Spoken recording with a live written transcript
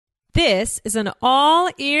This is an All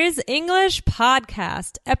Ears English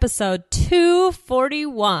podcast, episode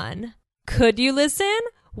 241. Could you listen?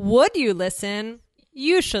 Would you listen?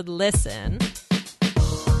 You should listen.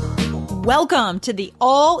 Welcome to the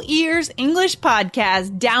All Ears English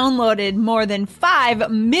podcast, downloaded more than 5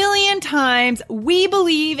 million times. We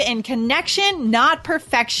believe in connection, not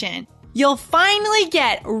perfection. You'll finally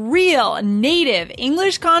get real native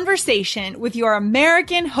English conversation with your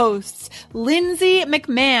American hosts, Lindsay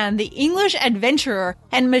McMahon, the English adventurer,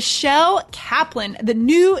 and Michelle Kaplan, the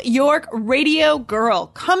New York radio girl,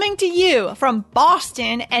 coming to you from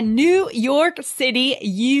Boston and New York City,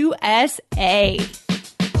 USA.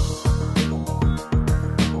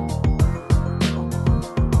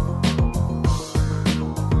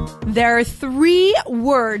 There are 3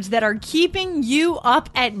 words that are keeping you up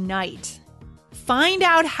at night. Find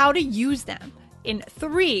out how to use them in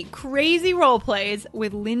 3 crazy role plays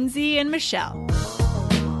with Lindsay and Michelle.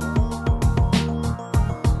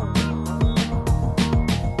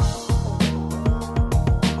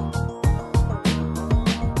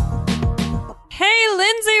 Hey,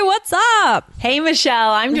 Lindsay, what's up? Hey,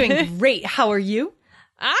 Michelle, I'm doing great. How are you?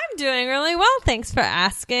 I'm doing really well. Thanks for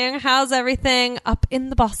asking. How's everything up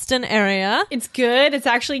in the Boston area? It's good. It's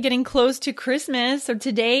actually getting close to Christmas. So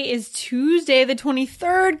today is Tuesday, the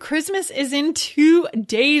 23rd. Christmas is in 2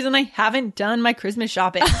 days and I haven't done my Christmas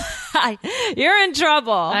shopping. You're in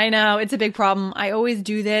trouble. I know. It's a big problem. I always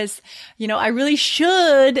do this. You know, I really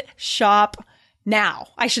should shop now.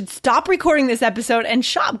 I should stop recording this episode and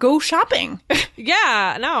go shopping.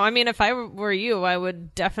 Yeah, no, I mean, if I were you, I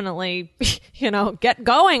would definitely, get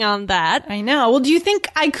going on that. I know. Well, do you think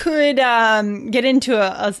I could get into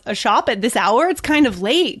a shop at this hour? It's kind of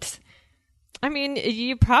late. I mean,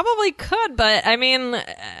 you probably could, but I mean,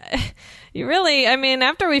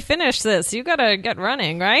 after we finish this, you gotta get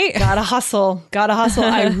running, right? Gotta hustle.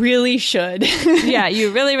 I really should. Yeah,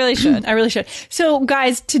 you really, really should. I really should. So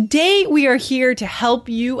guys, today we are here to help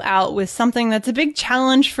you out with something that's a big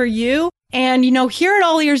challenge for you. And here at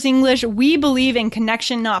All Ears English, we believe in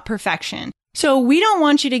connection, not perfection. So we don't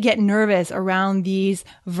want you to get nervous around these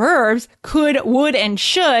verbs, could, would, and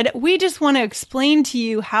should. We just want to explain to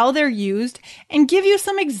you how they're used and give you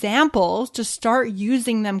some examples to start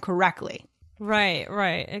using them correctly.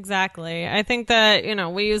 Right, exactly. I think that,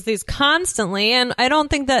 we use these constantly, and I don't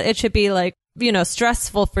think that it should be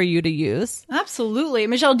stressful for you to use. Absolutely.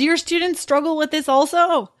 Michelle, do your students struggle with this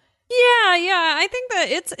also? Yeah. I think that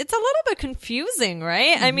it's a little bit confusing,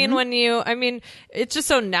 right? Mm-hmm. I mean, it's just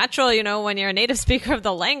so natural, when you're a native speaker of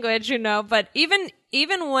the language, but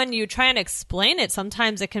even when you try and explain it,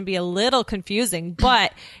 sometimes it can be a little confusing,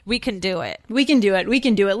 but we can do it. We can do it.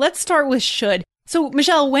 Let's start with should. So,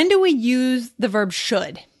 Michelle, when do we use the verb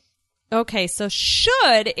should? Okay, so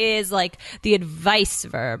should is like the advice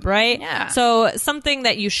verb, right? Yeah. So something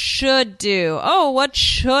that you should do. Oh, what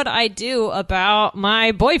should I do about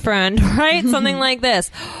my boyfriend, right? Something like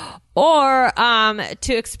this. Or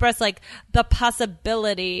to express like the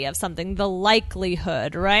possibility of something, the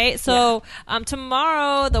likelihood, right? So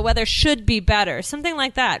tomorrow the weather should be better. Something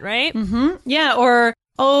like that, right? Mm-hmm. Yeah, or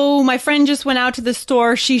oh, my friend just went out to the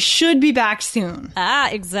store. She should be back soon.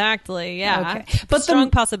 Ah, exactly. Yeah. Okay. But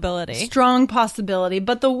strong possibility. Strong possibility.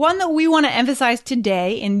 But the one that we want to emphasize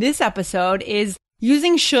today in this episode is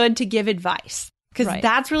using should to give advice. Because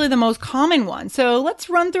that's really the most common one. So let's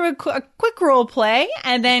run through a quick role play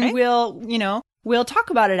and then we'll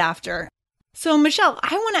talk about it after. So, Michelle,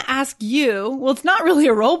 I want to ask you, well, it's not really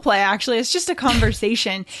a role play, actually. It's just a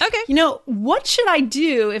conversation. Okay. What should I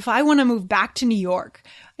do if I want to move back to New York?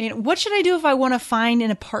 What should I do if I want to find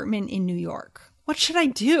an apartment in New York? What should I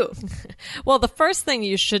do? Well, the first thing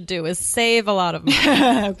you should do is save a lot of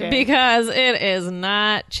money. Because it is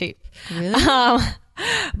not cheap. Really?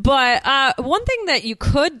 But one thing that you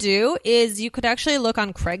could do is you could actually look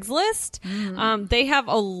on Craigslist. They have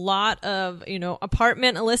a lot of,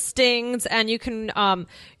 apartment listings, and you can,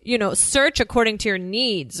 search according to your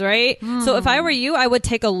needs, right? So if I were you, I would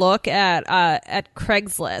take a look at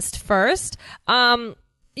Craigslist first.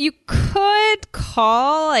 You could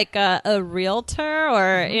call like a realtor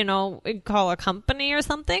or, call a company or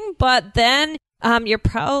something, but then you're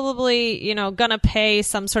probably, gonna pay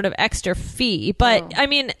some sort of extra fee. But I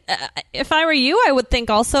mean, if I were you, I would think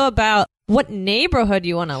also about what neighborhood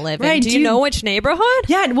you want to live in. Do you know which neighborhood?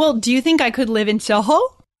 Yeah. Well, do you think I could live in Soho?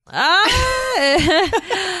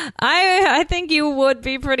 I think you would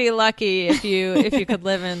be pretty lucky if you could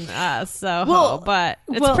live in Soho, but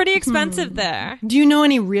it's pretty expensive there. Do you know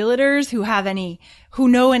any realtors who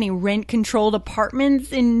know any rent controlled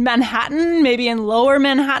apartments in Manhattan, maybe in lower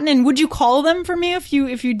Manhattan? And would you call them for me if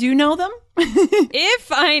you do know them?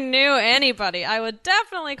 If I knew anybody, I would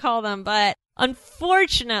definitely call them. But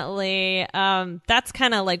unfortunately, that's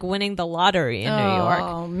kind of like winning the lottery in New York.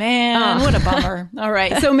 Oh, man. What a bummer. All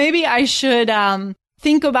right. So maybe I should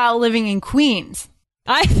think about living in Queens.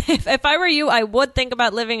 If I were you, I would think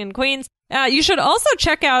about living in Queens. You should also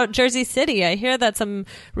check out Jersey City. I hear that some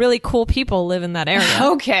really cool people live in that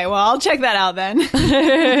area. Okay, well, I'll check that out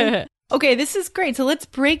then. Okay, this is great. So let's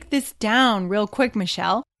break this down real quick,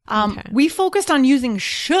 Michelle. Okay. We focused on using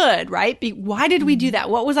should, right? Why did we do that?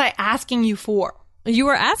 What was I asking you for? You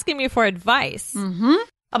were asking me for advice. Mm-hmm.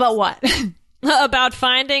 About what? About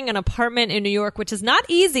finding an apartment in New York, which is not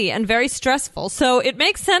easy and very stressful. So it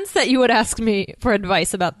makes sense that you would ask me for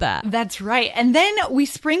advice about that. That's right. And then we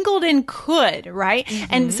sprinkled in could, right?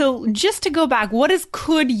 Mm-hmm. And so just to go back, what is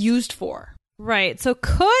could used for? Right. So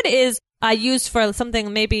could is used for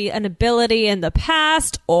something, maybe an ability in the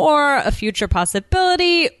past or a future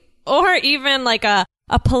possibility or even like a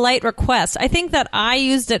polite request. I think that I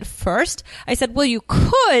used it first. I said, well, you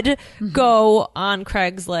could go on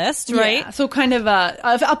Craigslist, right? Yeah, so kind of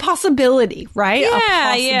a possibility, right?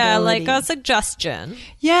 Yeah, like a suggestion.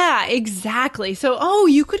 Yeah, exactly. So,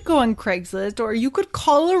 you could go on Craigslist or you could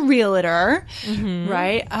call a realtor,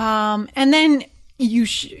 right? And then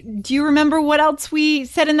do you remember what else we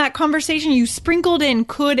said in that conversation? You sprinkled in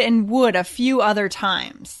could and would a few other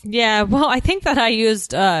times. Yeah, well, I think that I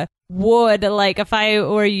used would, like if I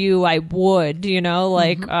were you, I would,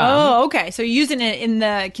 like. Okay. So you're using it in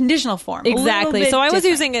the conditional form. Exactly. So I was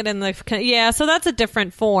using it in the, so that's a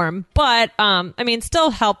different form. But,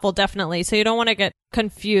 still helpful, definitely. So you don't want to get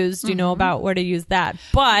confused, about where to use that.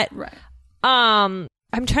 But, right.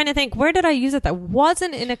 I'm trying to think, where did I use it that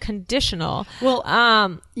wasn't in a conditional? Well,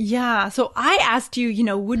 yeah. So I asked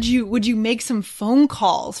you, would you make some phone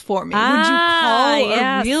calls for me? Would you call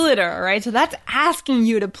a realtor, right? So that's asking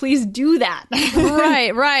you to please do that.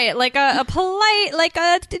 Right. Like a polite,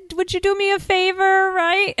 would you do me a favor,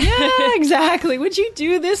 right? Yeah, exactly. Would you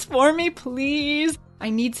do this for me, please? I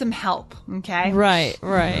need some help. Okay. Right.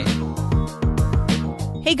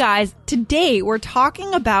 Hey guys, today we're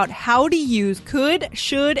talking about how to use could,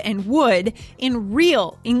 should, and would in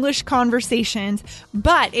real English conversations.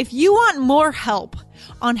 But if you want more help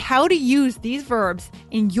on how to use these verbs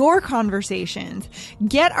in your conversations,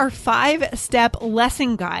 get our 5-step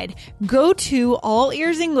lesson guide. Go to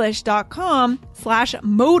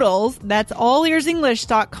allearsenglish.com/modals. That's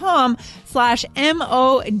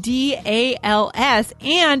allearsenglish.com/MODALS.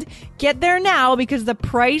 And get there now because the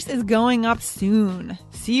price is going up soon.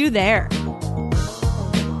 See you there.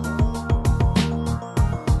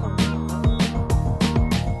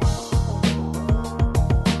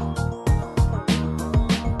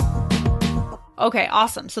 Okay,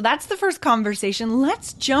 awesome. So that's the first conversation.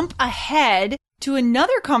 Let's jump ahead to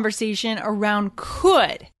another conversation around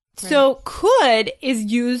could. So could is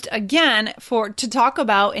used again to talk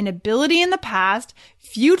about an ability in the past,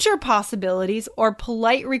 future possibilities, or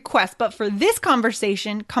polite requests. But for this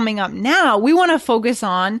conversation coming up now, we want to focus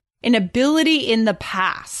on an ability in the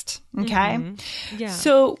past. Okay? Mm-hmm. Yeah.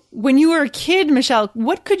 So when you were a kid, Michelle,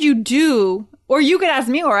 what could you do? Or you could ask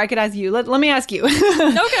me, or I could ask you. Let me ask you.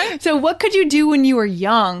 Okay. So what could you do when you were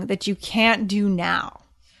young that you can't do now?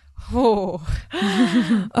 Oh,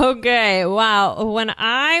 okay. Wow. When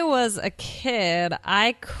I was a kid,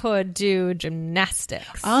 I could do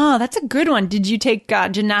gymnastics. Oh, that's a good one. Did you take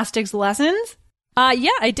gymnastics lessons?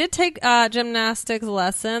 Yeah, I did take gymnastics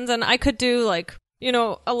lessons, and I could do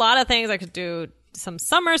a lot of things. I could do some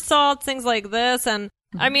somersaults, things like this, and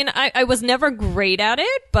I was never great at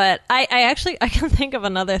it, but I can think of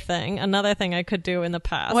another thing I could do in the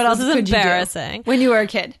past. What else could you do when you were a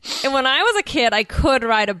kid? And when I was a kid, I could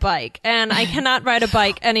ride a bike, and I cannot ride a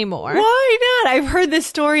bike anymore. Why not? I've heard this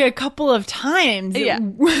story a couple of times. Yeah.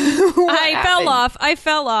 I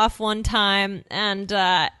fell off one time, and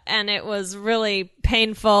it was really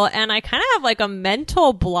painful, and I kind of have like a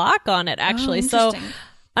mental block on it, actually. Oh, so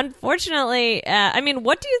unfortunately,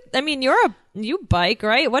 you bike,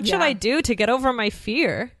 right? What should I do to get over my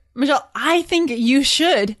fear? Michelle, I think you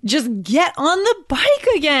should just get on the bike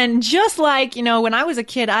again. Just like, when I was a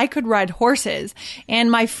kid, I could ride horses,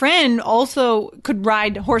 and my friend also could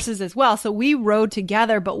ride horses as well. So we rode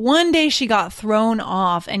together, but one day she got thrown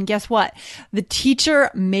off, and guess what? The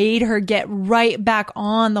teacher made her get right back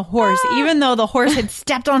on the horse, even though the horse had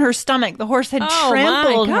stepped on her stomach. The horse had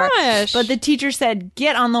trampled her. But the teacher said,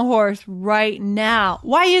 get on the horse right now.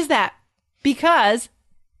 Why is that? Because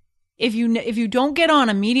if you don't get on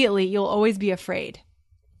immediately, you'll always be afraid.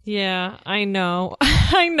 Yeah, I know.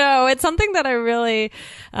 I know. It's something that I really,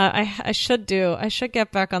 I should do. I should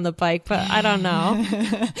get back on the bike, but I don't know.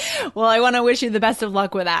 Well, I want to wish you the best of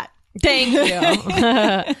luck with that. Thank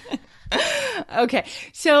you. Okay,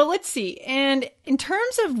 so let's see. And in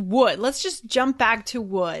terms of wood, let's just jump back to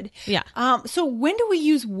wood. Yeah. So when do we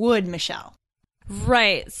use wood, Michelle?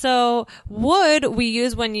 Right. So would we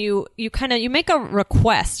use when you make a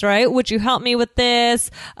request, right? Would you help me with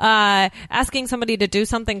this? Asking somebody to do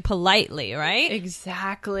something politely, right?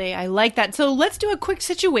 Exactly. I like that. So let's do a quick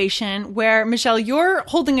situation where, Michelle, you're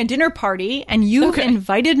holding a dinner party and you've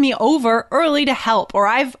invited me over early to help, or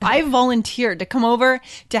I've volunteered to come over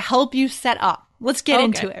to help you set up. Let's get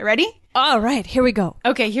into it. Ready? All right. Here we go.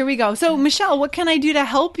 Okay, here we go. So Michelle, what can I do to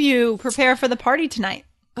help you prepare for the party tonight?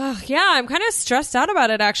 Yeah, I'm kind of stressed out about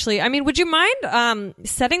it, actually. I mean, would you mind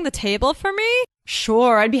setting the table for me?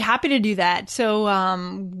 Sure, I'd be happy to do that. So,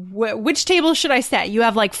 which table should I set? You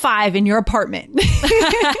have like 5 in your apartment.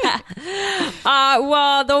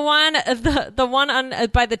 Well, the one on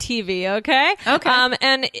by the TV, okay? Okay.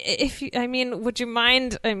 And would you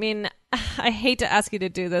mind? I mean, I hate to ask you to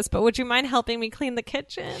do this, but would you mind helping me clean the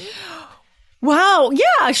kitchen? Wow.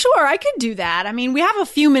 Yeah, sure. I could do that. I mean, we have a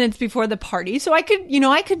few minutes before the party, so I could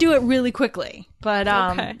do it really quickly. But,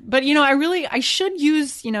 I should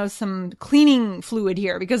use, some cleaning fluid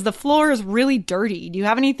here because the floor is really dirty. Do you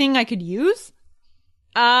have anything I could use?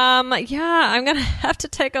 Yeah, I'm gonna have to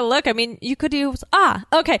take a look. I mean, you could use,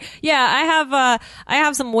 okay. Yeah, I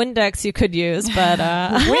have some Windex you could use, but,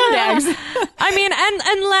 Windex? I mean,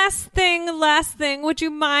 and last thing, would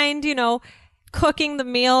you mind, cooking the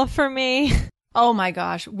meal for me? Oh my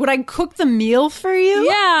gosh. Would I cook the meal for you?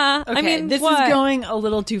 Yeah. Okay, I mean, this is going a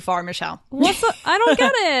little too far, Michelle. I don't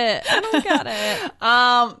get it.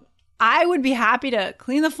 I would be happy to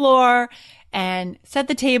clean the floor and set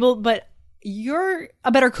the table, but you're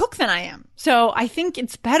a better cook than I am. So I think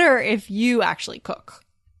it's better if you actually cook.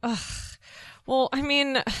 Ugh. Well, I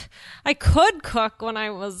mean, I could cook when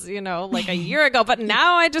I was, like a year ago, but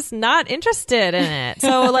now I'm just not interested in it.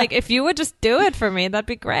 So, if you would just do it for me, that'd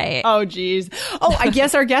be great. Oh, geez. Oh, I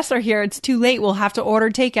guess our guests are here. It's too late. We'll have to order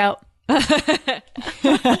takeout.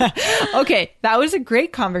 Okay, that was a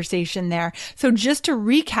great conversation there. So just to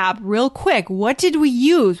recap real quick, what did we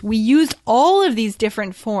use? We used all of these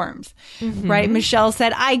different forms, right? Michelle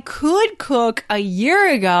said, I could cook a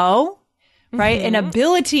year ago. Right? An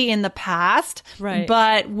ability in the past. Right.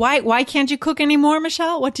 But why can't you cook anymore,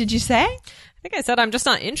 Michelle? What did you say? I think I said I'm just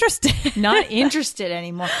not interested. Not interested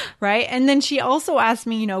anymore. Right? And then she also asked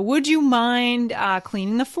me, would you mind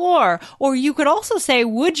cleaning the floor? Or you could also say,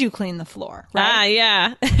 would you clean the floor? Right?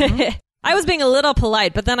 Yeah. I was being a little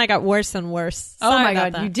polite, but then I got worse and worse. Oh my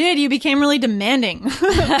God, you did. You became really demanding. And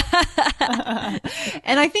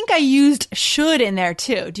I think I used should in there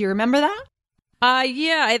too. Do you remember that?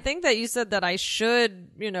 Yeah, I think that you said that I should,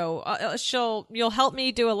 you'll help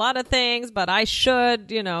me do a lot of things, but I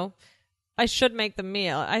should, I should make the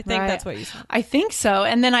meal. I think that's what you said. I think so.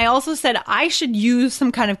 And then I also said I should use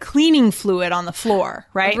some kind of cleaning fluid on the floor,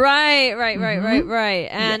 right? Right.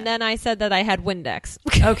 And then I said that I had Windex.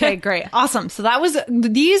 Okay, great. Awesome. So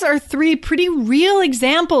these are 3 pretty real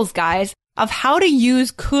examples, guys, of how to use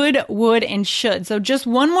could, would, and should. So just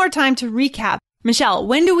one more time to recap. Michelle,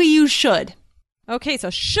 when do we use should? Okay, so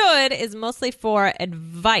should is mostly for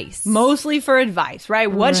advice. Mostly for advice,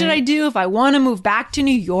 right? What should I do if I want to move back to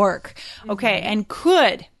New York? Okay, and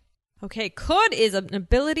could. Okay, could is an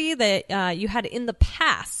ability that you had in the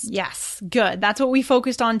past. Yes, good. That's what we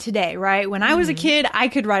focused on today, right? When I was a kid, I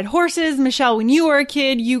could ride horses. Michelle, when you were a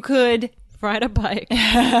kid, you could ride a bike.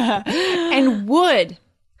 And would.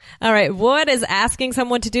 All right. Would is asking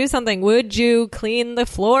someone to do something. Would you clean the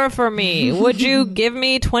floor for me? Would you give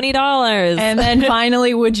me $20? And then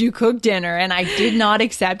finally, would you cook dinner? And I did not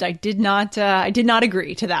accept. I did not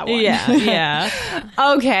agree to that one. Yeah.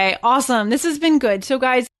 Okay. Awesome. This has been good. So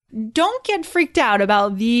guys, don't get freaked out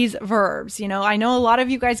about these verbs. I know a lot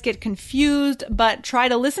of you guys get confused, but try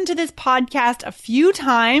to listen to this podcast a few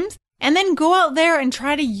times and then go out there and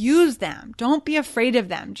try to use them. Don't be afraid of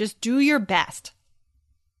them. Just do your best.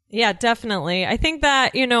 Yeah, definitely. I think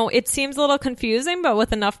that, it seems a little confusing, but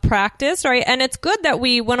with enough practice, right? And it's good that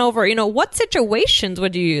we went over, what situations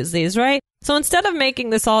would you use these, right? So instead of making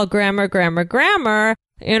this all grammar,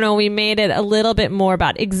 we made it a little bit more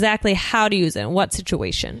about exactly how to use it in what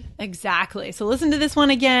situation. Exactly. So listen to this one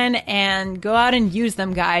again and go out and use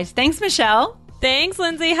them, guys. Thanks, Michelle. Thanks,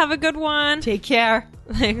 Lindsay. Have a good one. Take care.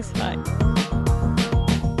 Thanks. Bye.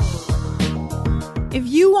 If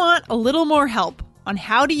you want a little more help on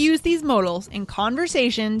how to use these modals in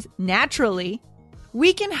conversations naturally,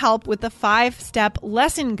 we can help with the 5-step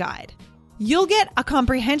lesson guide. You'll get a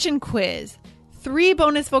comprehension quiz, 3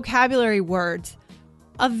 bonus vocabulary words,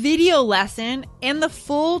 a video lesson, and the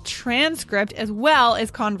full transcript, as well as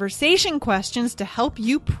conversation questions to help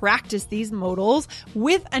you practice these modals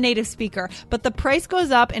with a native speaker. But the price goes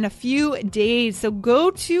up in a few days, so go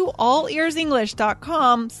to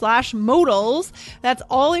allearsenglish.com/modals. That's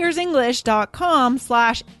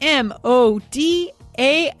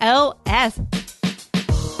allearsenglish.com/MODALS.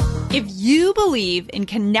 If you believe in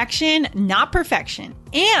connection, not perfection,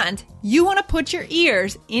 and you want to put your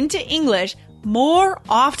ears into English more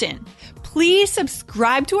often, please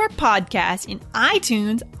subscribe to our podcast in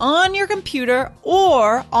iTunes on your computer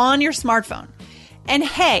or on your smartphone. And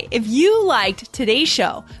hey, if you liked today's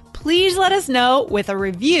show, please let us know with a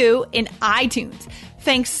review in iTunes.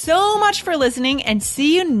 Thanks so much for listening, and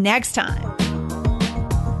see you next time.